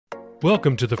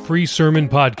Welcome to the free sermon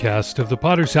podcast of the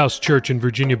Potter's House Church in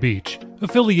Virginia Beach,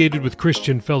 affiliated with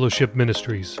Christian Fellowship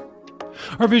Ministries.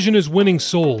 Our vision is winning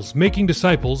souls, making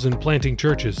disciples, and planting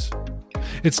churches.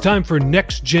 It's time for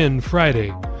Next Gen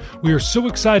Friday. We are so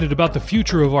excited about the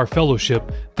future of our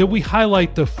fellowship that we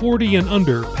highlight the 40 and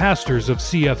under pastors of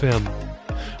CFM.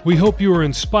 We hope you are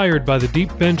inspired by the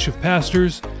deep bench of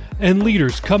pastors and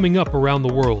leaders coming up around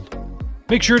the world.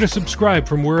 Make sure to subscribe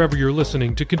from wherever you're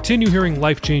listening to continue hearing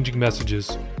life-changing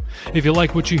messages. If you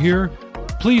like what you hear,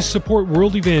 please support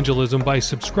world evangelism by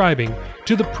subscribing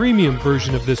to the premium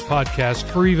version of this podcast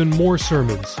for even more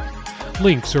sermons.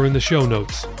 Links are in the show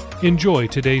notes. Enjoy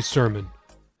today's sermon.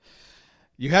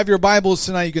 You have your Bibles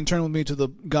tonight. You can turn with me to the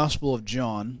Gospel of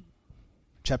John,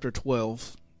 chapter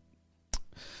 12.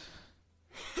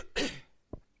 We're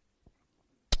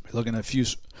looking at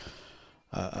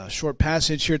a short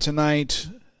passage here tonight,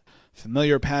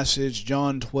 familiar passage,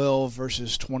 John 12,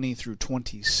 verses 20 through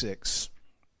 26.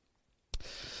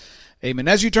 Amen.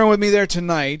 As you turn with me there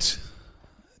tonight,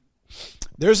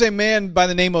 there's a man by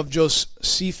the name of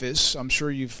Josephus. I'm sure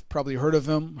you've probably heard of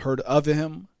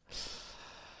him.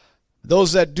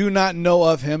 Those that do not know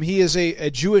of him, he is a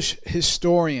Jewish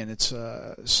historian. It's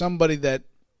somebody that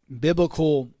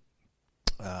biblical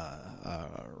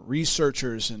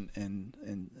researchers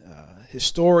and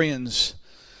historians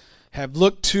have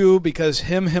looked to, because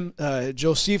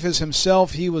Josephus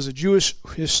himself, he was a Jewish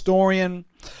historian,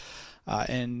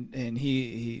 and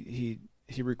he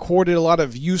recorded a lot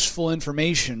of useful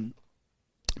information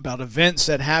about events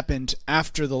that happened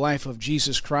after the life of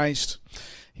Jesus Christ.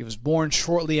 He was born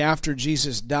shortly after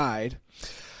Jesus died,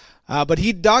 but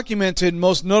he documented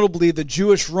most notably the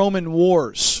Jewish-Roman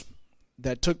wars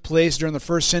that took place during the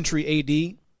 1st century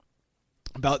A.D.,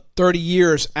 about 30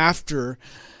 years after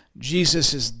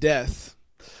Jesus' death.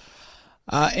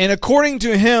 And according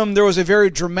to him, there was a very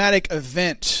dramatic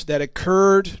event that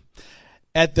occurred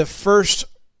at the First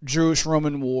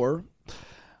Jewish-Roman War,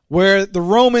 where the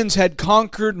Romans had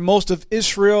conquered most of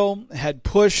Israel, had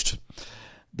pushed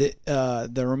the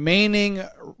remaining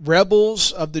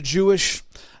rebels of the Jewish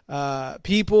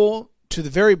people to the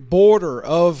very border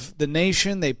of the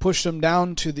nation. They pushed them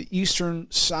down to the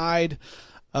eastern side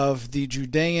of the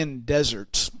Judean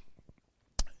desert.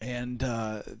 And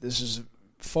this is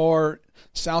far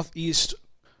southeast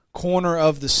corner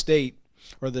of the state,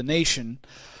 or the nation.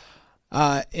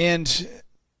 And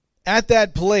at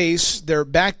that place, they're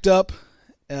backed up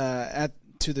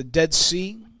to the Dead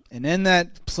Sea. And in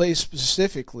that place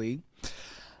specifically,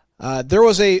 there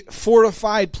was a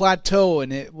fortified plateau,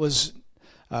 and it was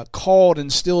called,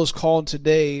 and still is called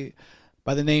today,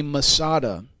 by the name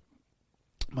Masada.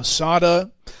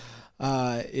 Masada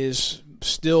is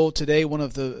still today one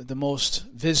of the most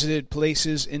visited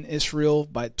places in Israel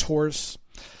by tourists.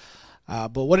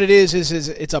 But what it is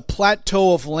it's a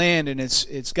plateau of land, and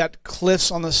it's got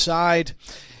cliffs on the side.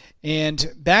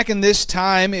 And back in this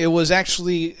time, it was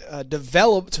actually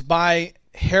developed by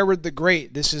Herod the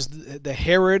Great. This is the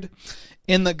Herod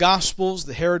in the Gospels.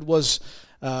 The Herod was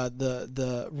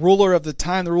the ruler of the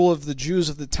time, the ruler of the Jews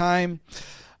of the time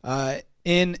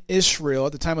in Israel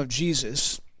at the time of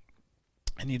Jesus.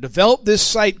 And he developed this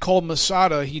site called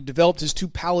Masada. He developed his 2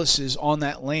 palaces on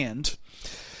that land.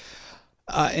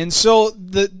 And so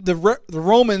the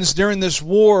Romans, during this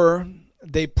war,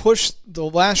 they pushed the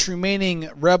last remaining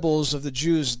rebels of the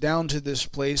Jews down to this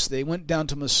place. They went down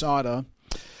to Masada.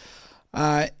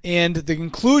 And the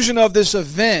conclusion of this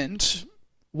event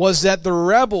was that the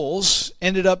rebels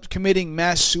ended up committing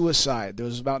mass suicide. There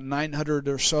was about 900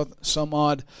 or so, some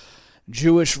odd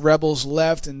Jewish rebels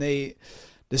left, and they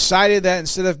decided that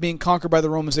instead of being conquered by the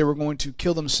Romans, they were going to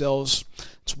kill themselves.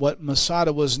 It's what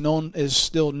Masada is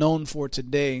still known for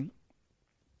today.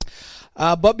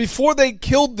 But before they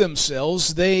killed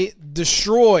themselves, they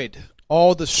destroyed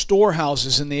all the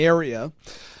storehouses in the area,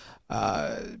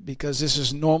 because this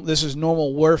is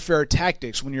normal warfare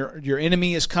tactics. When your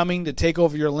enemy is coming to take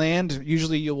over your land,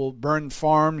 usually you will burn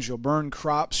farms, you'll burn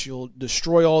crops, you'll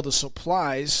destroy all the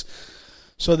supplies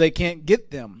so they can't get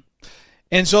them.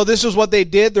 And so this is what they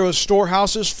did. There were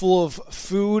storehouses full of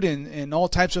food and all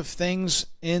types of things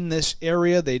in this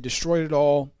area. They destroyed it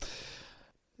all.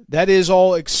 That is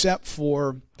all except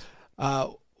for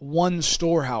one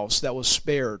storehouse that was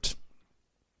spared.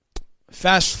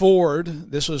 Fast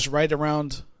forward, this was right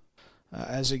around, the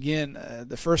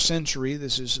 1st century.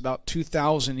 This is about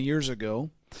 2,000 years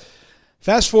ago.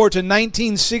 Fast forward to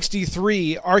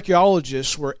 1963,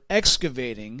 archaeologists were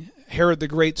excavating Herod the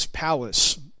Great's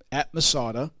palace at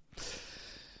Masada.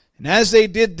 And as they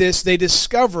did this, they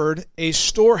discovered a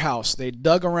storehouse. They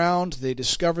dug around, they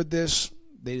discovered this.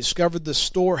 They discovered the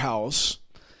storehouse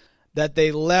that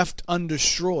they left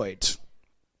undestroyed.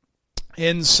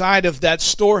 Inside of that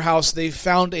storehouse, they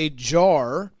found a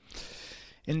jar.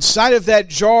 Inside of that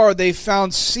jar, they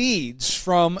found seeds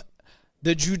from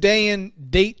the Judean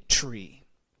date tree.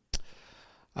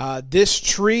 This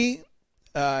tree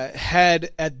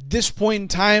had, at this point in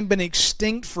time, been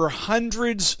extinct for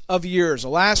hundreds of years. The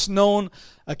last known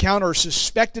account or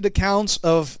suspected accounts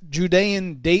of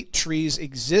Judean date trees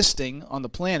existing on the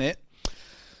planet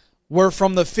were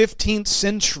from the 15th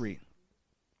century.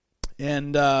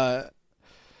 And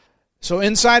so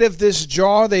inside of this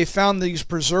jar, they found these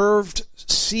preserved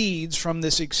seeds from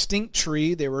this extinct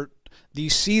tree.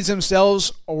 These seeds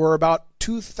themselves were about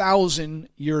 2,000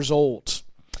 years old.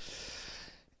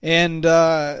 And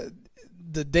the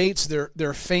dates,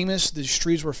 they're famous. These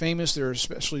trees were famous. They're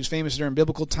especially famous during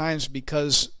biblical times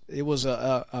because it was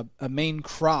a main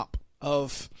crop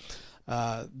of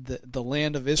the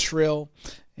land of Israel.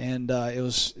 And it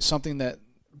was something that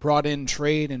brought in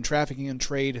trade and trafficking and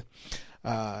trade.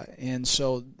 And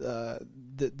so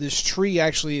this tree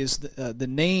actually is the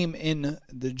name in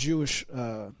the Jewish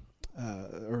or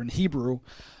in Hebrew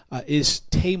is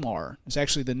Tamar. It's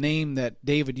actually the name that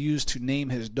David used to name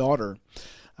his daughter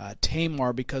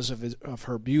Tamar because of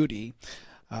her beauty.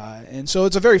 And so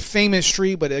it's a very famous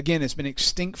tree, but again, it's been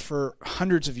extinct for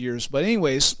hundreds of years. But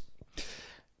anyways,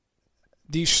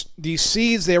 these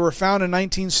seeds, they were found in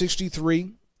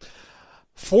 1963.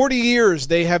 40 years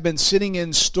they have been sitting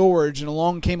in storage, and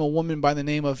along came a woman by the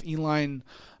name of Elaine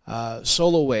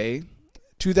Soloway.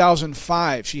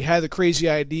 2005, she had the crazy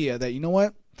idea that, you know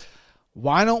what?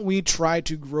 Why don't we try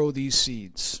to grow these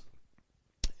seeds?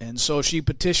 And so she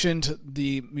petitioned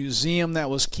the museum that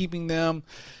was keeping them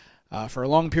for a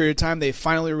long period of time. They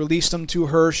finally released them to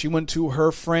her. She went to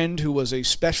her friend who was a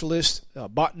specialist, a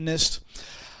botanist,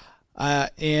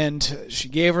 and she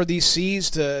gave her these seeds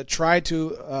to try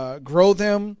to grow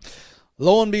them.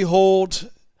 Lo and behold,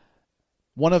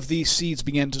 one of these seeds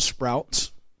began to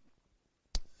sprout.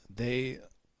 They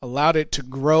allowed it to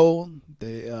grow.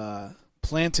 They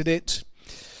planted it.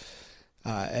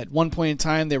 At one point in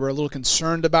time, they were a little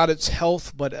concerned about its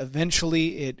health, but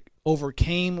eventually it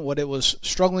overcame what it was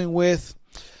struggling with.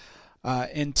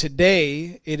 And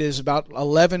today, it is about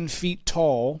 11 feet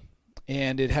tall,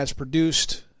 and it has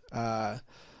produced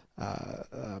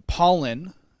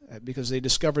pollen because they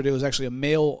discovered it was actually a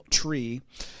male tree.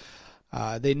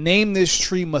 They named this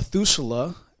tree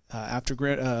Methuselah after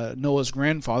Noah's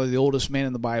grandfather, the oldest man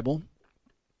in the Bible.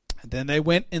 Then they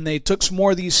went and they took some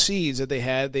more of these seeds that they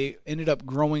had. They ended up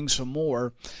growing some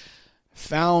more,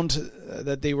 found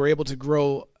that they were able to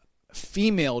grow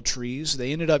female trees.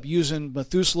 They ended up using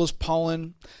Methuselah's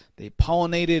pollen. They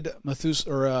pollinated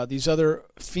these other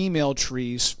female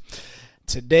trees.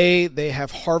 Today they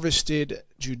have harvested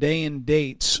Judean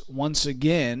dates once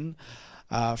again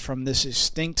from this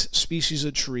extinct species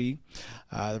of tree.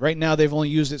 Right now they've only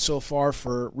used it so far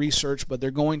for research, but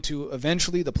they're going to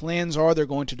eventually, the plans are they're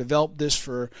going to develop this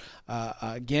for,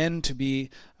 again, to be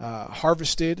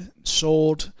harvested,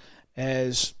 sold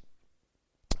as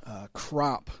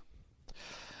crop.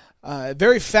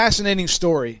 Very fascinating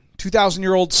story.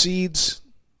 2,000-year-old seeds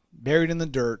buried in the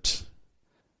dirt.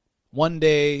 One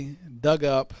day, dug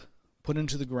up, put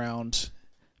into the ground,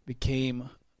 became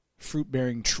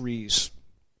fruit-bearing trees.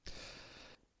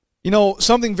 You know,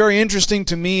 something very interesting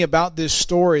to me about this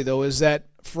story, though, is that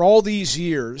for all these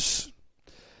years,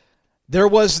 there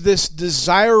was this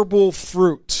desirable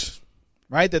fruit,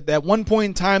 right? That at one point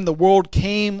in time, the world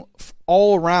came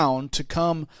all around to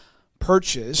come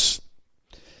purchase,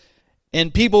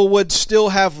 and people would still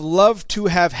have loved to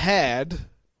have had,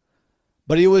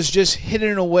 but it was just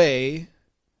hidden away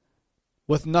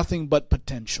with nothing but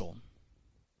potential.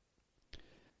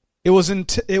 It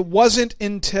wasn't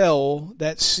until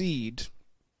that seed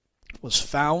was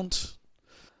found,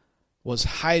 was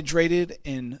hydrated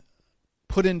and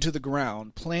put into the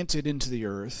ground, planted into the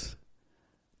earth,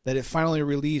 that it finally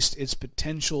released its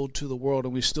potential to the world,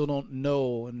 and we still don't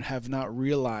know and have not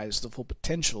realized the full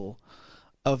potential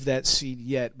of that seed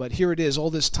yet. But here it is all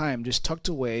this time, just tucked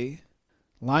away,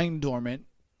 lying dormant,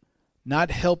 not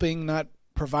helping, not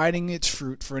providing its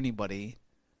fruit for anybody,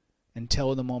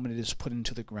 until the moment it is put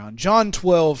into the ground. John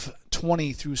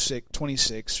 12:20 through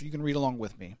 26. You can read along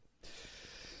with me. It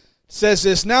says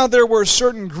this, "Now there were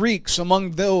certain Greeks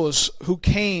among those who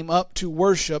came up to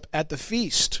worship at the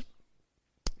feast.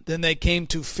 Then they came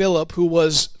to Philip, who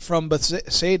was from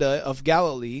Bethsaida of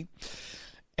Galilee,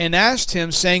 and asked him,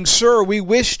 saying, 'Sir, we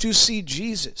wish to see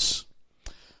Jesus.'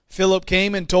 Philip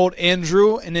came and told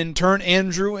Andrew, and in turn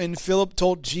Andrew and Philip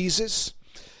told Jesus.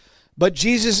 But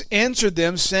Jesus answered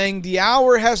them, saying, 'The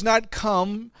hour has not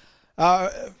come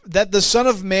that the Son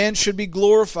of Man should be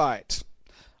glorified.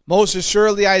 Most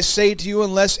assuredly I say to you,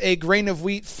 unless a grain of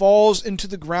wheat falls into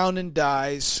the ground and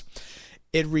dies,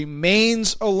 it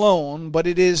remains alone, but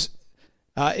it is,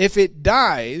 if it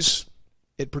dies,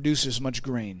 it produces much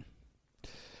grain.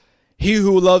 He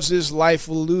who loves his life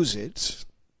will lose it.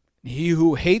 He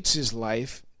who hates his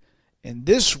life in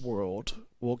this world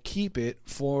will keep it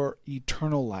for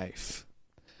eternal life.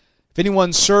 If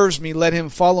anyone serves me, let him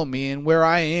follow me, and where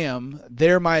I am,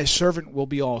 there my servant will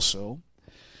be also.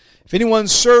 If anyone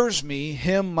serves me,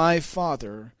 him my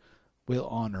Father will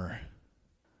honor.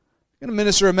 I'm going to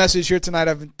minister a message here tonight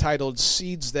I've entitled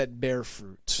Seeds That Bear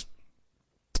Fruit.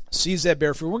 Seeds that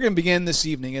bear fruit. We're going to begin this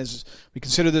evening as we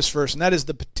consider this verse, and that is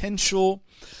the potential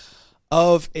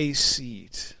of a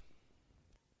seed.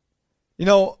 You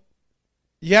know,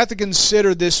 you have to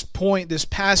consider this point, this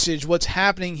passage, what's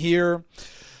happening here,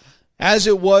 as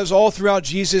it was all throughout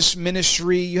Jesus'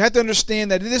 ministry. You have to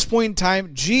understand that at this point in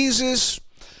time, Jesus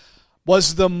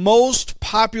was the most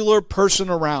popular person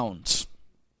around.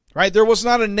 Right? There was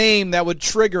not a name that would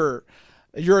trigger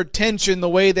your attention the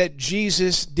way that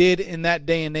Jesus did in that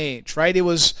day and age, right? It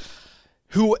was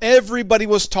who everybody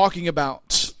was talking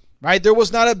about, right? There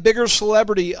was not a bigger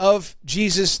celebrity of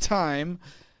Jesus' time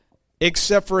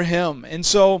except for him. And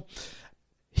so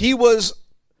he was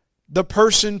the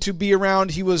person to be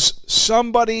around. He was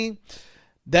somebody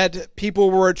that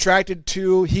people were attracted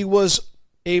to. He was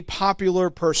a popular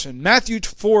person. Matthew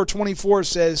 4:24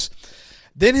 says,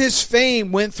 "Then his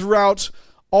fame went throughout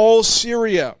all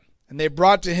Syria, and they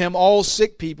brought to him all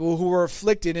sick people who were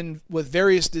afflicted with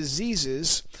various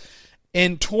diseases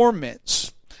and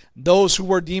torments, those who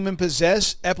were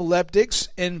demon-possessed, epileptics,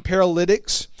 and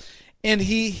paralytics, and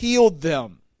he healed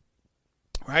them."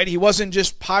 Right? He wasn't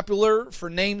just popular for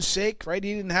name's sake, right?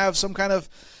 He didn't have some kind of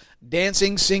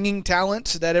dancing, singing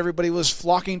talent that everybody was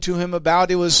flocking to him about.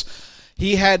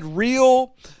 He had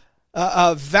real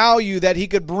value that he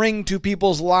could bring to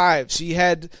people's lives. He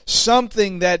had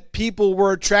something that people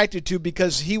were attracted to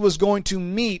because he was going to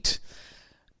meet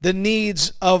the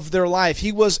needs of their life.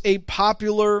 He was a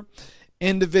popular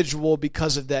individual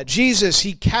because of that. Jesus,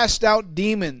 he cast out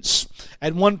demons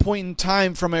at one point in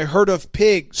time from a herd of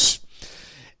pigs.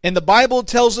 And the Bible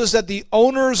tells us that the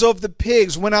owners of the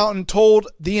pigs went out and told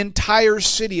the entire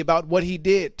city about what he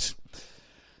did.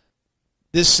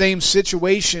 This same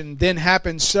situation then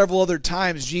happened several other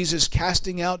times, Jesus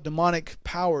casting out demonic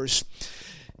powers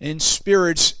and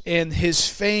spirits, and his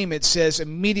fame, it says,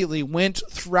 immediately went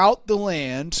throughout the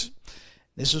land.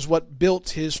 This is what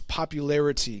built his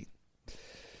popularity.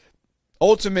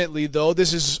 Ultimately, though,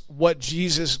 this is what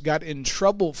Jesus got in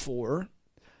trouble for,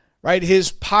 right?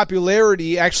 His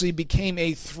popularity actually became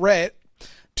a threat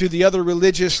to the other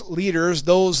religious leaders,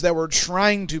 those that were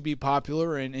trying to be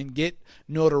popular and get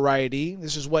notoriety.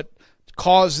 This is what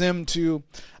caused them to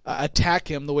attack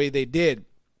him the way they did.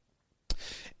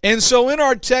 And so in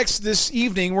our text this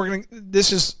evening,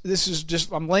 this is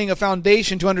just, I'm laying a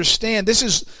foundation to understand this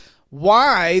is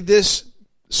why this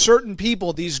certain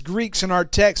people, these Greeks in our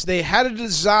text, they had a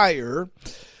desire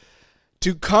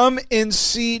to come and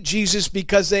see Jesus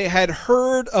because they had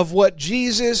heard of what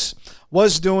Jesus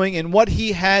was doing and what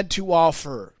he had to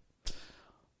offer.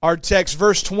 Our text,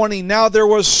 verse 20, "Now there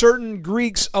were certain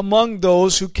Greeks among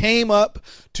those who came up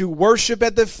to worship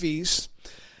at the feast.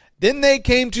 Then they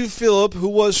came to Philip, who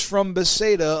was from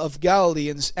Bethsaida of Galilee,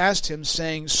 and asked him,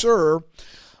 saying, 'Sir,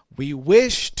 we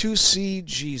wish to see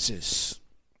Jesus.'"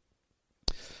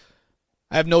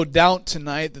 I have no doubt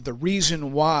tonight that the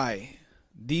reason why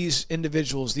these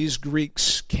individuals, these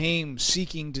Greeks, came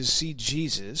seeking to see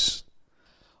Jesus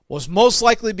was most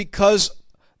likely because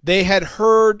they had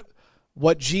heard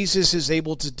what Jesus is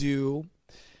able to do,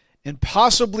 and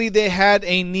possibly they had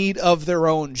a need of their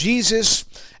own. Jesus,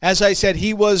 as I said,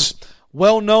 he was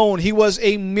well known. He was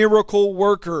a miracle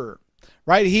worker,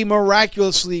 right? He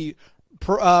miraculously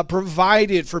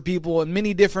provided for people in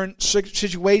many different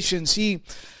situations. He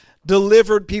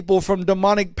delivered people from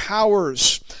demonic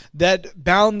powers that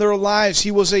bound their lives.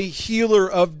 He was a healer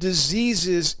of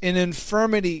diseases and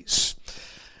infirmities.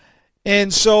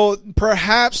 And so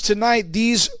perhaps tonight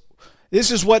this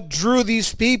is what drew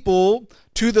these people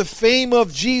to the fame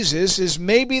of Jesus, is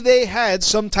maybe they had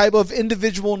some type of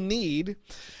individual need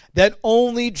that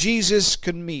only Jesus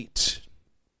could meet.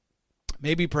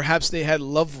 Maybe perhaps they had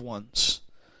loved ones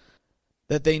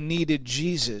that they needed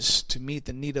Jesus to meet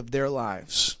the need of their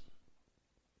lives.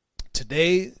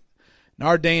 Today, in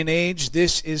our day and age,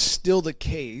 this is still the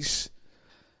case.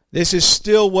 This is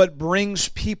still what brings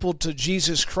people to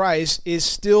Jesus Christ, is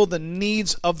still the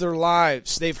needs of their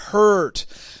lives. They've heard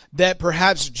that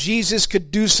perhaps Jesus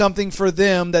could do something for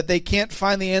them that they can't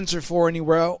find the answer for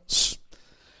anywhere else.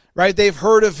 Right? They've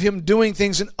heard of him doing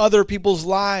things in other people's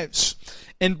lives,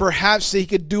 and perhaps he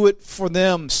could do it for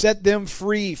them, set them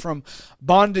free from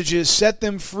bondages, set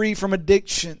them free from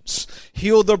addictions,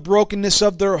 heal the brokenness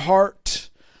of their heart,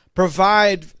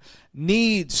 provide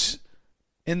needs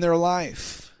in their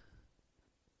life,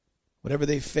 whatever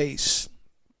they face.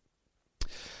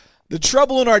 The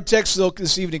trouble in our text, though,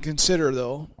 this evening, consider,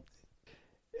 though,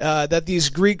 that these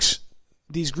Greek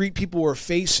people were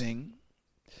facing,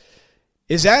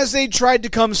 is as they tried to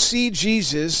come see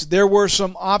Jesus, there were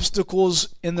some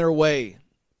obstacles in their way.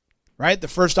 Right? The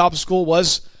first obstacle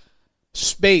was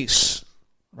space.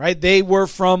 Right? They were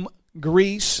from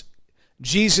Greece.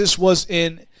 Jesus was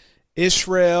in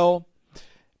Israel.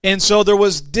 And so there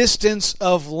was distance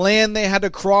of land they had to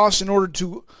cross in order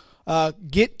to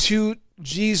get to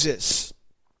Jesus.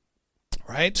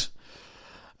 Right?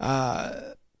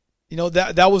 That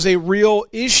was a real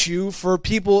issue for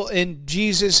people in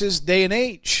Jesus' day and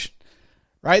age.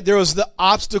 Right? There was the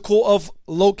obstacle of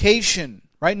location.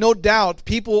 Right? No doubt,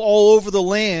 people all over the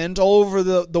land, all over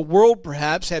the world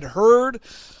perhaps, had heard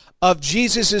of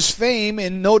Jesus' fame,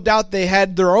 and no doubt they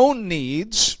had their own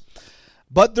needs.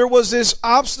 But there was this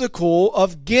obstacle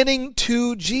of getting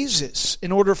to Jesus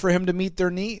in order for him to meet their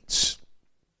needs.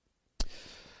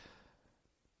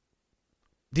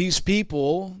 These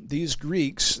people, these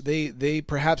Greeks, they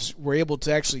perhaps were able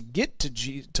to actually get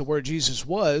to where Jesus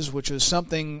was, which was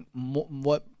something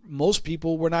what most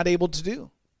people were not able to do.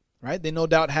 Right? They no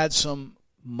doubt had some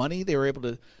money. They were able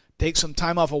to take some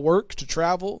time off of work to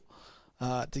travel,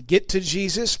 to get to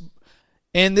Jesus.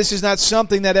 And this is not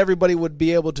something that everybody would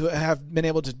be able to have been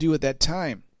able to do at that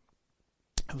time.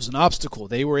 It was an obstacle.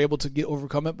 They were able to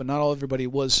overcome it, but not everybody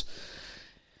was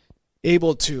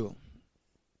able to.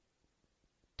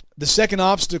 The second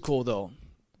obstacle, though,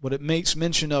 what it makes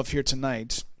mention of here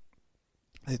tonight,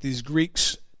 that these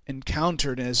Greeks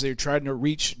encountered as they tried to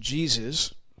reach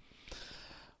Jesus,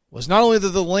 was not only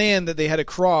the land that they had to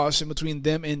cross in between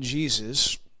them and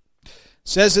Jesus. It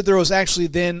says that there was actually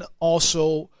then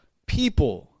also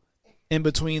people in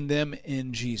between them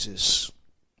and Jesus.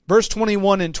 Verse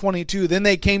 21 and 22, then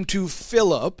they came to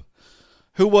Philip,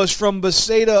 who was from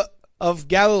Bethsaida of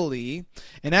Galilee,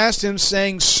 and asked him,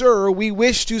 saying, Sir, we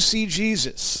wish to see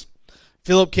Jesus.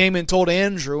 Philip came and told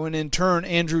Andrew, and in turn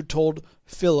Andrew told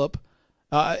Philip.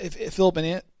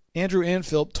 Andrew and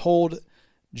Philip told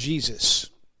Jesus.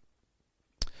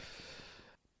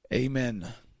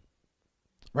 Amen.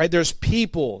 Right? There's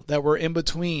people that were in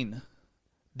between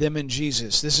them and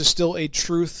Jesus. This is still a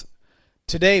truth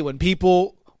today. When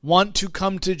people want to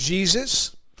come to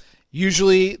Jesus,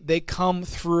 usually they come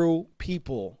through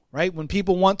people. Right? When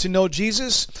people want to know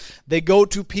Jesus, they go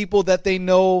to people that they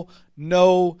know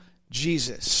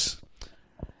Jesus.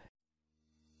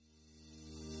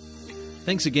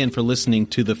 Thanks again for listening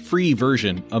to the free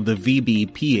version of the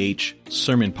VBPH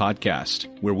Sermon Podcast,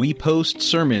 where we post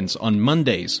sermons on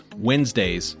Mondays,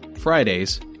 Wednesdays,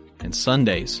 Fridays, and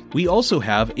Sundays. We also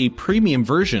have a premium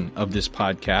version of this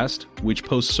podcast, which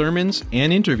posts sermons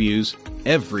and interviews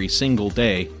every single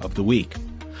day of the week.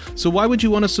 So why would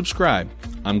you want to subscribe?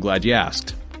 I'm glad you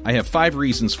asked. I have 5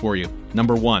 reasons for you.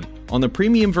 Number 1, on the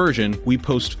premium version, we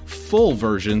post full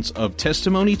versions of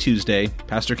Testimony Tuesday,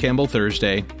 Pastor Campbell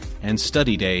Thursday, and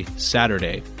Study Day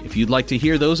Saturday. If you'd like to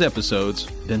hear those episodes,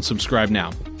 then subscribe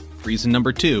now. Reason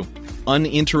number 2,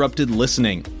 uninterrupted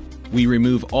listening. We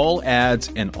remove all ads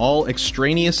and all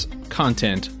extraneous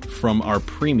content from our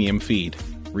premium feed.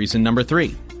 Reason number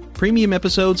 3, premium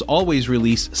episodes always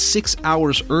release 6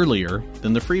 hours earlier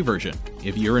than the free version.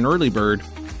 If you're an early bird,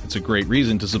 it's a great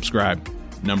reason to subscribe.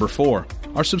 Number 4,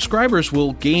 our subscribers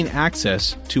will gain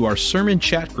access to our sermon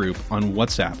chat group on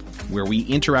WhatsApp, where we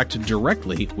interact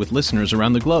directly with listeners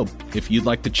around the globe. If you'd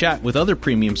like to chat with other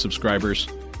premium subscribers,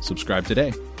 subscribe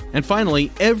today. And finally,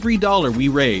 every dollar we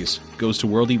raise goes to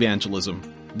world evangelism.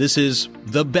 This is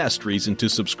the best reason to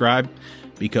subscribe,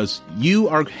 because you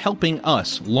are helping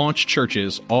us launch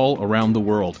churches all around the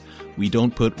world. We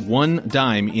don't put one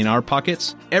dime in our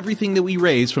pockets. Everything that we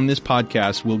raise from this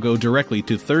podcast will go directly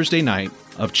to Thursday night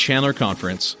of Chandler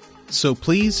Conference. So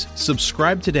please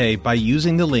subscribe today by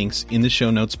using the links in the show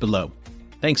notes below.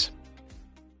 Thanks.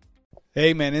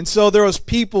 Amen. And so there was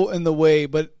people in the way,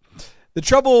 but the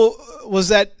trouble was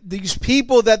that these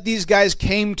people that these guys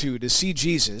came to see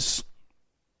Jesus,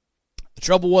 the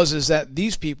trouble is that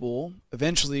these people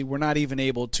eventually were not even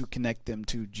able to connect them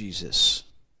to Jesus.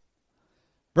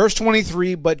 Verse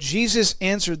 23, but Jesus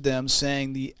answered them,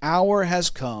 saying, the hour has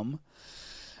come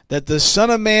that the Son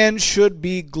of Man should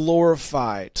be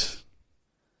glorified.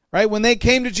 Right? When they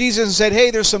came to Jesus and said,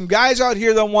 hey, there's some guys out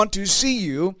here that want to see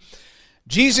you,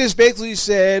 Jesus basically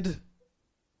said,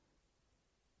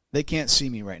 they can't see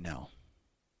me right now.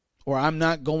 Or I'm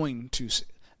not going to see.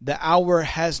 The hour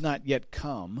has not yet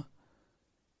come.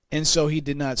 And so he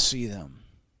did not see them.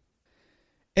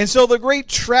 And so the great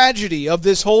tragedy of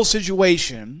this whole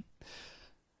situation,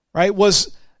 right,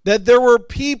 was that there were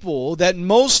people that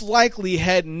most likely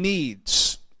had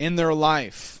needs in their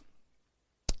life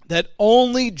that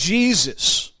only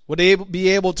Jesus would be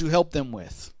able to help them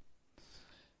with.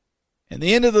 And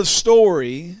the end of the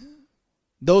story,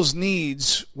 those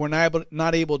needs were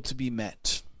not able to be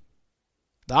met.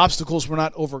 The obstacles were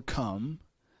not overcome.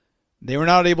 They were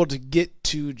not able to get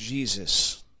to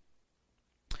Jesus.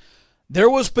 There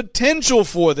was potential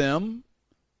for them,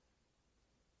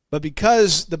 but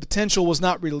because the potential was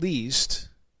not released,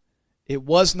 it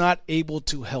was not able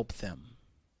to help them.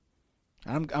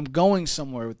 I'm going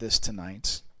somewhere with this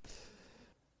tonight.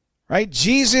 Right?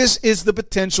 Jesus is the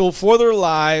potential for their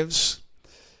lives.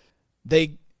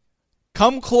 They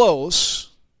come close,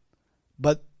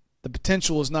 but the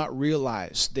potential was not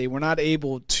realized. They were not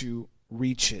able to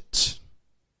reach it.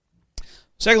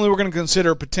 Secondly, we're going to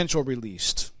consider potential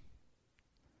released.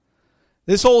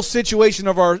 This whole situation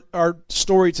of our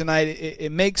story tonight,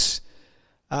 it makes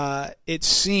it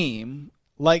seem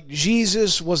like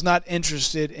Jesus was not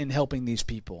interested in helping these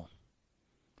people.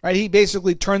 Right? He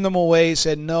basically turned them away,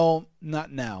 said, no,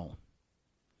 not now.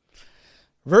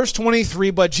 Verse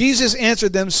 23, but Jesus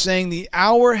answered them, saying, the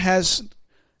hour has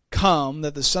come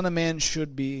that the Son of Man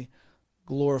should be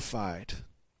glorified.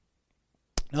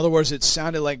 In other words, it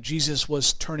sounded like Jesus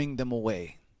was turning them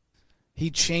away. He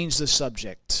changed the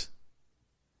subject.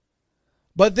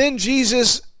 But then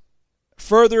Jesus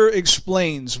further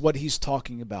explains what he's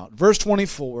talking about. Verse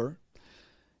 24,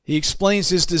 he explains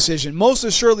his decision. Most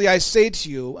assuredly I say to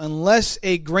you, unless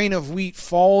a grain of wheat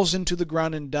falls into the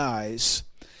ground and dies,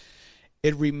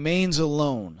 it remains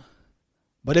alone.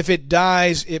 But if it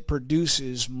dies, it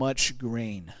produces much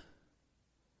grain.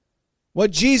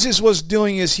 What Jesus was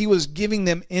doing is he was giving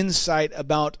them insight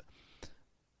about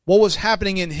what was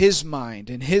happening in his mind,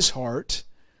 in his heart,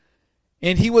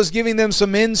 and he was giving them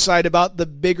some insight about the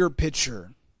bigger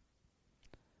picture.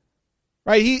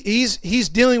 Right? He's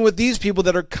dealing with these people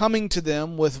that are coming to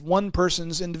them with one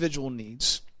person's individual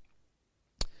needs.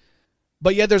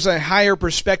 But yet there's a higher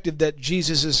perspective that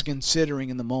Jesus is considering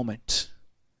in the moment.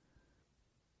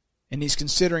 And he's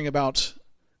considering about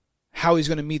how he's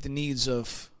going to meet the needs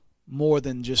of more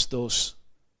than just those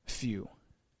few.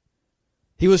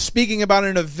 He was speaking about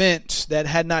an event that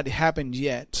had not happened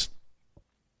yet.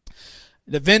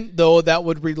 An event, though, that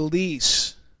would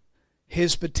release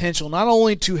his potential, not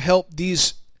only to help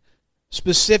these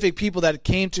specific people that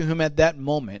came to him at that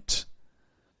moment,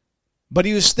 but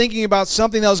he was thinking about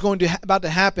something that was about to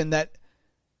happen that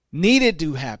needed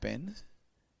to happen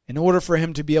in order for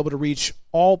him to be able to reach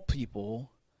all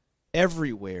people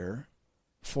everywhere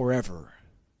forever.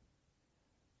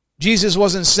 Jesus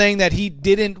wasn't saying that he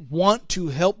didn't want to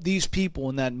help these people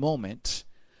in that moment.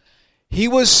 He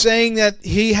was saying that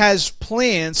he has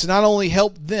plans to not only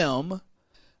help them,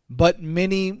 but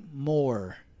many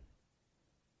more.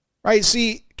 Right?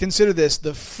 See, consider this.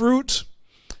 The fruit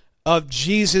of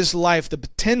Jesus' life, the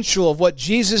potential of what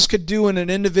Jesus could do in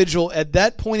an individual at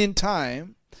that point in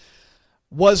time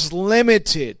was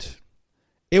limited.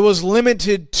 It was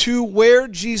limited to where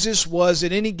Jesus was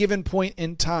at any given point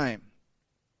in time.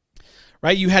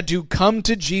 Right? You had to come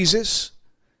to Jesus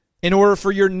in order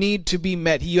for your need to be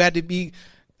met. You had to be,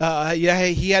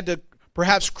 he had to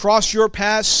perhaps cross your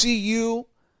path, see you.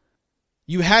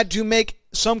 You had to make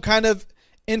some kind of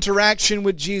interaction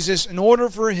with Jesus in order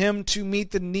for him to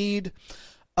meet the need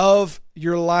of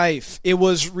your life. It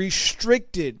was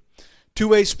restricted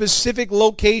to a specific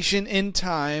location in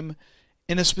time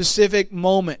in a specific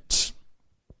moment.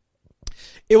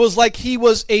 It was like he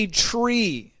was a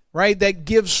tree, right, that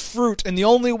gives fruit. And the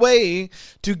only way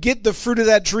to get the fruit of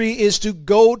that tree is to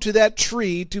go to that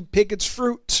tree to pick its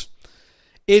fruit.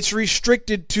 It's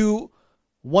restricted to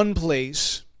one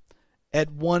place at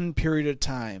one period of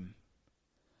time.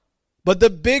 But the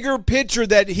bigger picture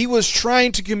that he was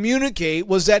trying to communicate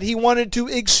was that he wanted to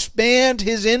expand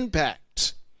his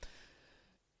impact.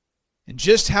 And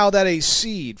just how that a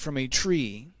seed from a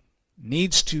tree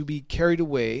needs to be carried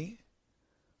away,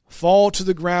 fall to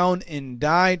the ground, and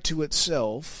die to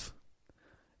itself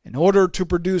in order to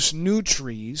produce new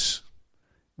trees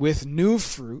with new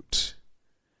fruit,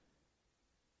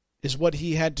 is what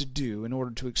he had to do in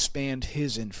order to expand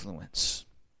his influence.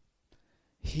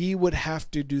 He would have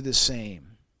to do the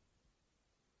same.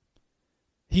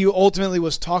 He ultimately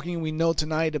was talking, we know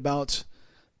tonight, about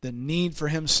the need for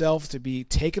himself to be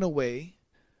taken away,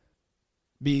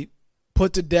 be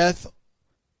put to death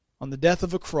on the death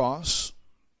of a cross.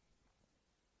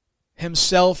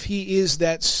 Himself, he is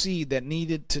that seed that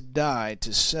needed to die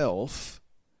to self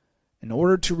in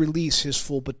order to release his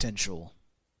full potential.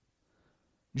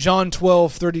 John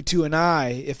 12:32, and I,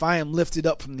 if I am lifted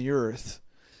up from the earth,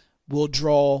 will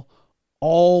draw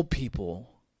all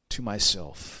people to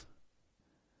myself.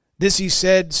 This he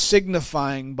said,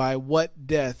 signifying by what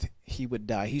death he would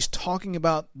die. He's talking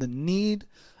about the need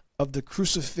of the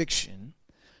crucifixion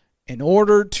in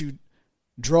order to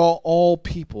draw all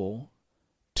people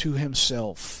to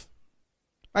himself.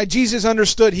 Right? Jesus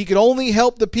understood he could only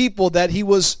help the people that he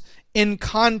was in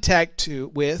contact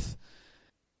with,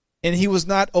 and he was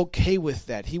not okay with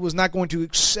that. He was not going to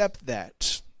accept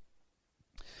that.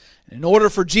 In order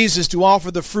for Jesus to offer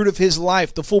the fruit of his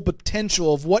life, the full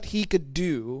potential of what he could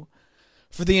do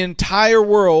for the entire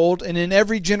world and in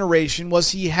every generation,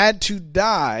 was he had to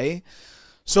die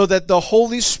so that the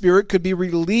Holy Spirit could be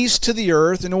released to the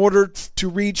earth in order to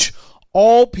reach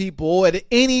all people at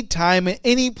any time, at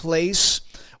any place,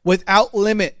 without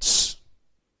limits.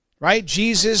 Right?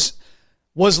 Jesus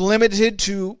was limited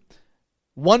to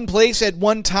one place at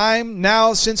one time.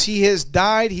 Now, since he has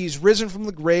died, he's risen from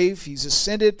the grave, he's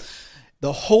ascended,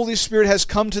 the Holy Spirit has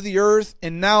come to the earth,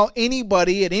 and now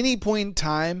anybody at any point in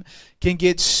time can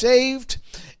get saved,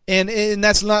 and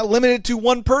that's not limited to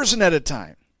one person at a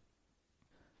time.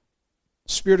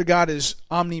 The Spirit of God is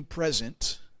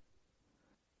omnipresent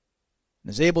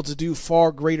and is able to do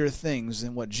far greater things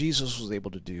than what Jesus was able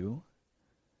to do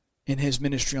in his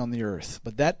ministry on the earth.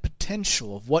 But that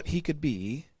potential of what he could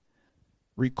be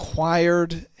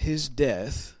required his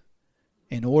death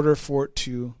in order for it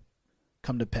to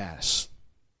come to pass.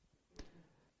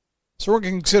 So we're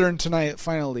considering tonight,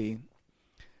 finally,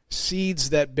 seeds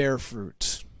that bear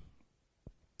fruit.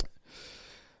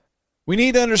 We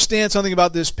need to understand something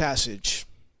about this passage.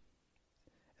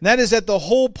 And that is that the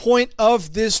whole point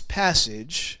of this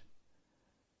passage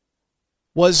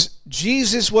was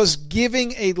Jesus was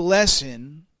giving a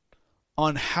lesson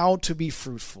on how to be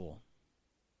fruitful.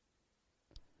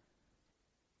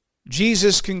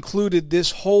 Jesus concluded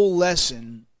this whole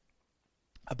lesson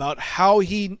about how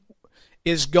he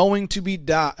is going to be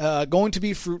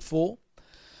fruitful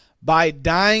by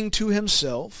dying to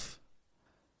himself,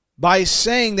 by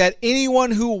saying that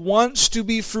anyone who wants to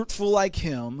be fruitful like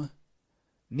him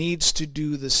needs to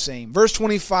do the same. Verse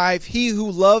 25, he who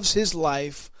loves his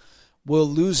life will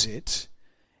lose it,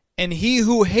 and he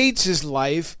who hates his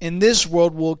life in this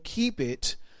world will keep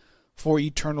it for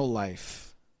eternal life.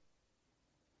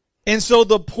 And so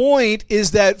the point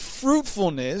is that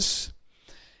fruitfulness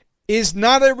is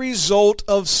not a result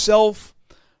of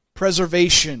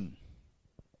self-preservation.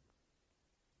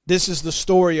 This is the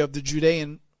story of the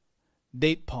Judean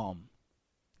date palm,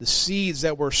 the seeds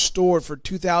that were stored for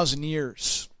 2,000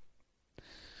 years.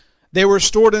 They were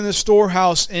stored in the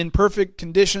storehouse in perfect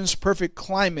conditions, perfect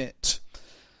climate,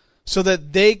 so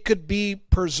that they could be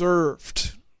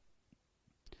preserved.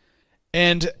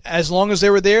 And as long as they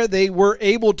were there, they were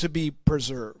able to be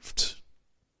preserved.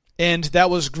 And that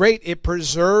was great. It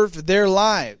preserved their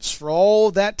lives for all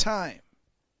that time.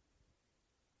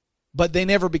 But they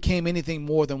never became anything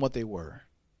more than what they were.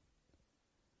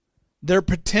 Their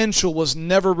potential was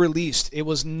never released. It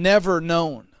was never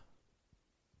known.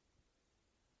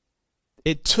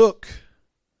 It took,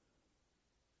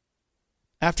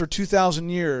 after 2,000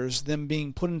 years, them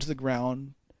being put into the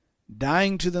ground,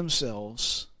 dying to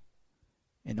themselves,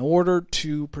 in order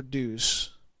to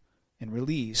produce and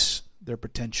release their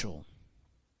potential.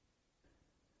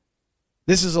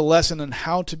 This is a lesson on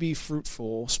how to be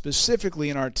fruitful,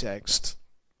 specifically in our text.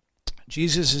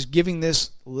 Jesus is giving this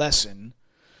lesson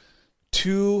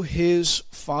to his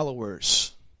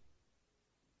followers.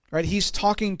 Right? He's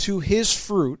talking to his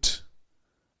fruit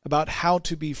about how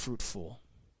to be fruitful.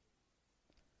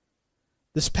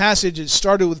 This passage, it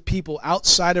started with people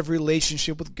outside of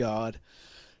relationship with God,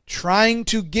 trying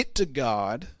to get to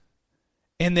God,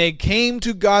 and they came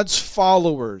to God's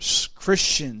followers,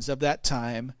 Christians of that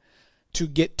time, to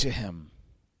get to him.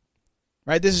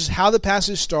 Right? This is how the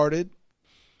passage started.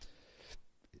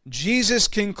 Jesus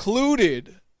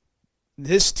concluded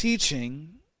this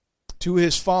teaching to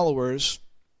his followers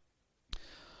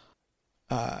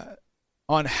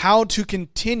on how to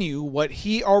continue what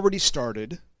he already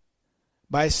started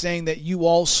by saying that you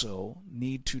also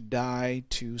need to die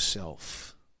to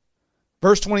self.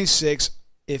 Verse 26,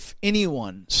 if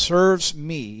anyone serves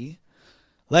me,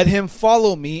 let him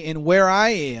follow me, and where I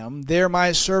am, there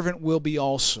my servant will be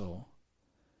also.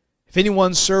 If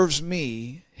anyone serves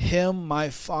me, him my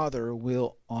Father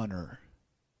will honor.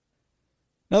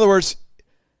 In other words,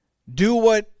 do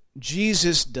what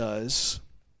Jesus does,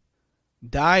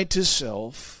 die to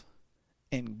self,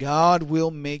 and God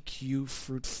will make you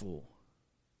fruitful.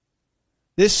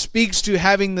 This speaks to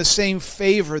having the same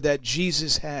favor that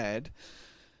Jesus had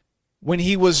when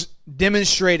he was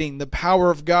demonstrating the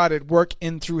power of God at work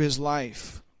in through his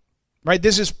life. Right?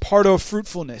 This is part of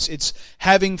fruitfulness. It's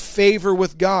having favor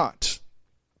with God.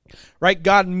 Right?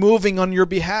 God moving on your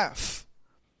behalf.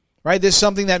 Right? This is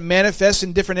something that manifests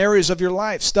in different areas of your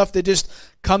life. Stuff that just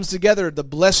comes together. The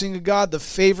blessing of God, the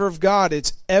favor of God.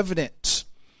 It's evident.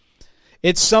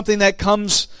 It's something that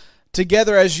comes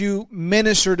together as you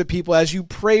minister to people, as you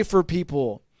pray for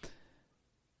people.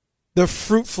 The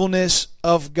fruitfulness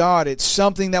of God. It's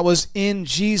something that was in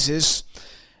Jesus'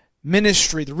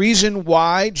 ministry. The reason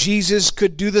why Jesus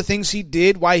could do the things he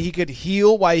did, why he could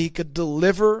heal, why he could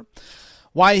deliver,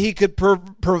 why he could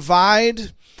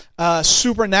provide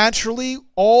supernaturally,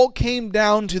 all came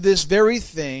down to this very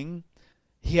thing.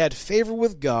 He had favor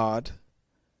with God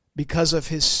because of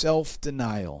his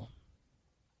self-denial.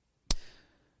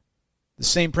 The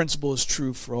same principle is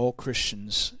true for all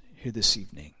Christians here this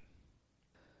evening.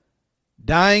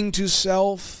 Dying to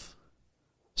self,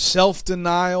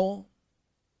 self-denial,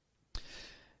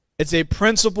 it's a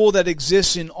principle that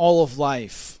exists in all of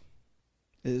life.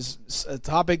 It is a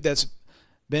topic that's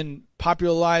been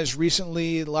popularized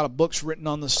recently, a lot of books written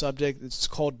on the subject. It's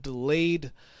called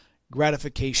delayed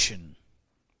gratification.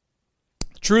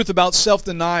 The truth about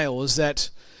self-denial is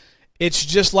that it's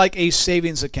just like a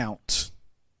savings account.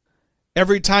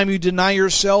 Every time you deny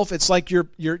yourself, it's like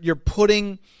you're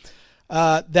putting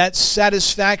that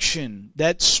satisfaction,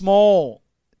 that small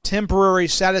temporary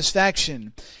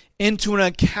satisfaction, into an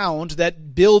account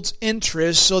that builds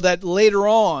interest so that later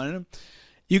on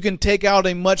you can take out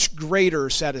a much greater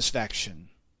satisfaction.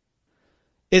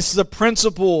 It's the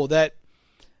principle that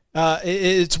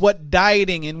it's what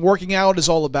dieting and working out is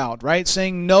all about, right?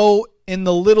 Saying no in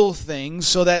the little things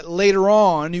so that later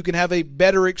on you can have a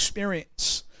better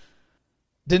experience.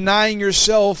 Denying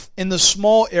yourself in the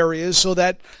small areas so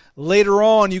that later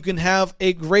on you can have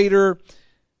a greater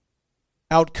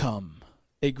outcome,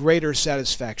 a greater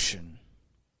satisfaction.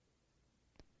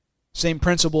 Same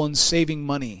principle in saving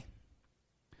money.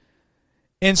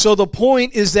 And so the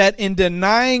point is that in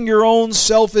denying your own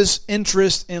selfish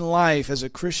interest in life as a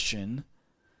Christian,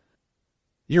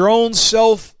 your own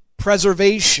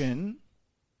self-preservation,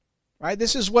 right?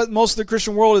 This is what most of the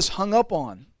Christian world is hung up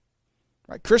on.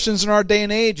 Right? Christians in our day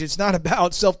and age, it's not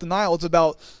about self-denial, it's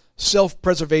about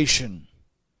self-preservation.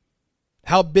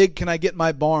 How big can I get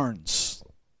my barns?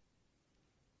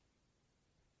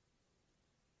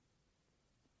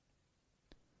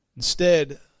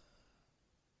 Instead,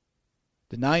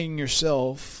 denying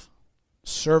yourself,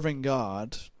 serving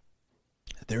God,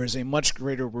 there is a much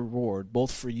greater reward,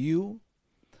 both for you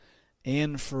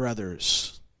and for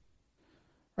others.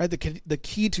 Right? The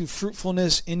key to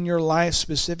fruitfulness in your life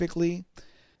specifically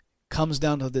comes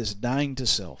down to this, dying to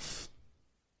self.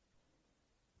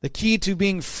 The key to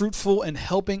being fruitful and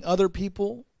helping other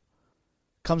people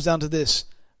comes down to this,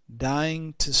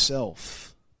 dying to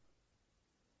self.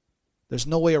 There's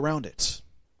no way around it.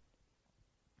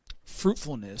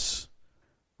 Fruitfulness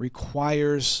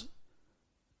requires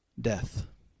death.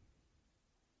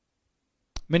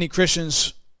 Many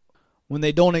Christians, when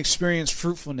they don't experience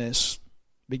fruitfulness,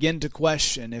 begin to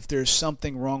question if there's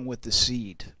something wrong with the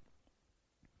seed.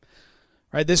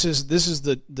 Right? This is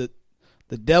the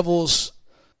devil's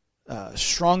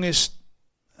strongest,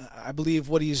 I believe,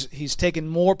 what he's taken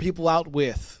more people out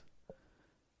with.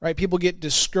 Right? People get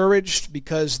discouraged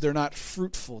because they're not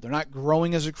fruitful. They're not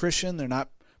growing as a Christian. They're not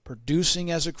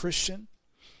producing as a Christian.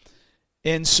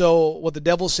 And so what the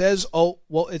devil says, oh,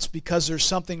 well, it's because there's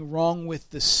something wrong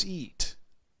with the seed.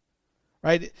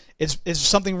 Right? It's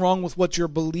something wrong with what you're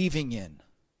believing in.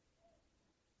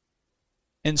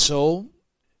 And so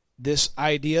this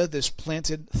idea, this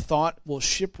planted thought will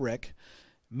shipwreck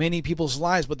many people's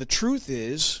lives. But the truth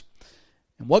is,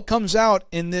 and what comes out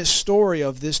in this story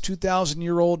of this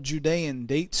 2,000-year-old Judean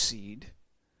date seed,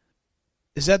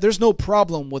 is that there's no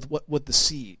problem with the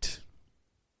seed.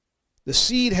 The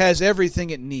seed has everything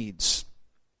it needs.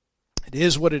 It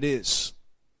is what it is.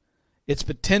 Its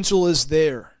potential is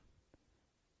there.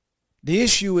 The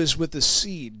issue is with the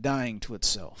seed dying to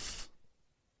itself.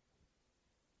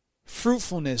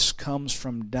 Fruitfulness comes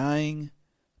from dying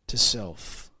to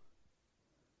self.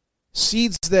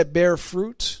 Seeds that bear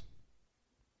fruit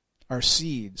are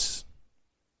seeds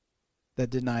that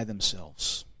deny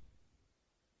themselves.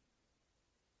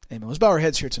 Amen. Let's bow our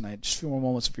heads here tonight. Just a few more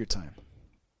moments of your time.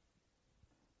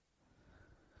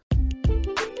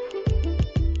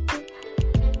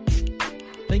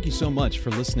 Thank you so much for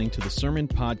listening to the sermon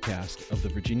podcast of the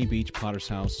Virginia Beach Potter's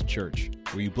House Church.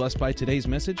 Were you blessed by today's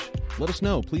message? Let us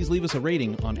know. Please leave us a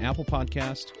rating on Apple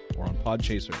Podcast or on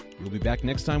Podchaser. We'll be back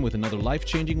next time with another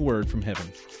life-changing word from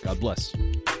heaven. God bless.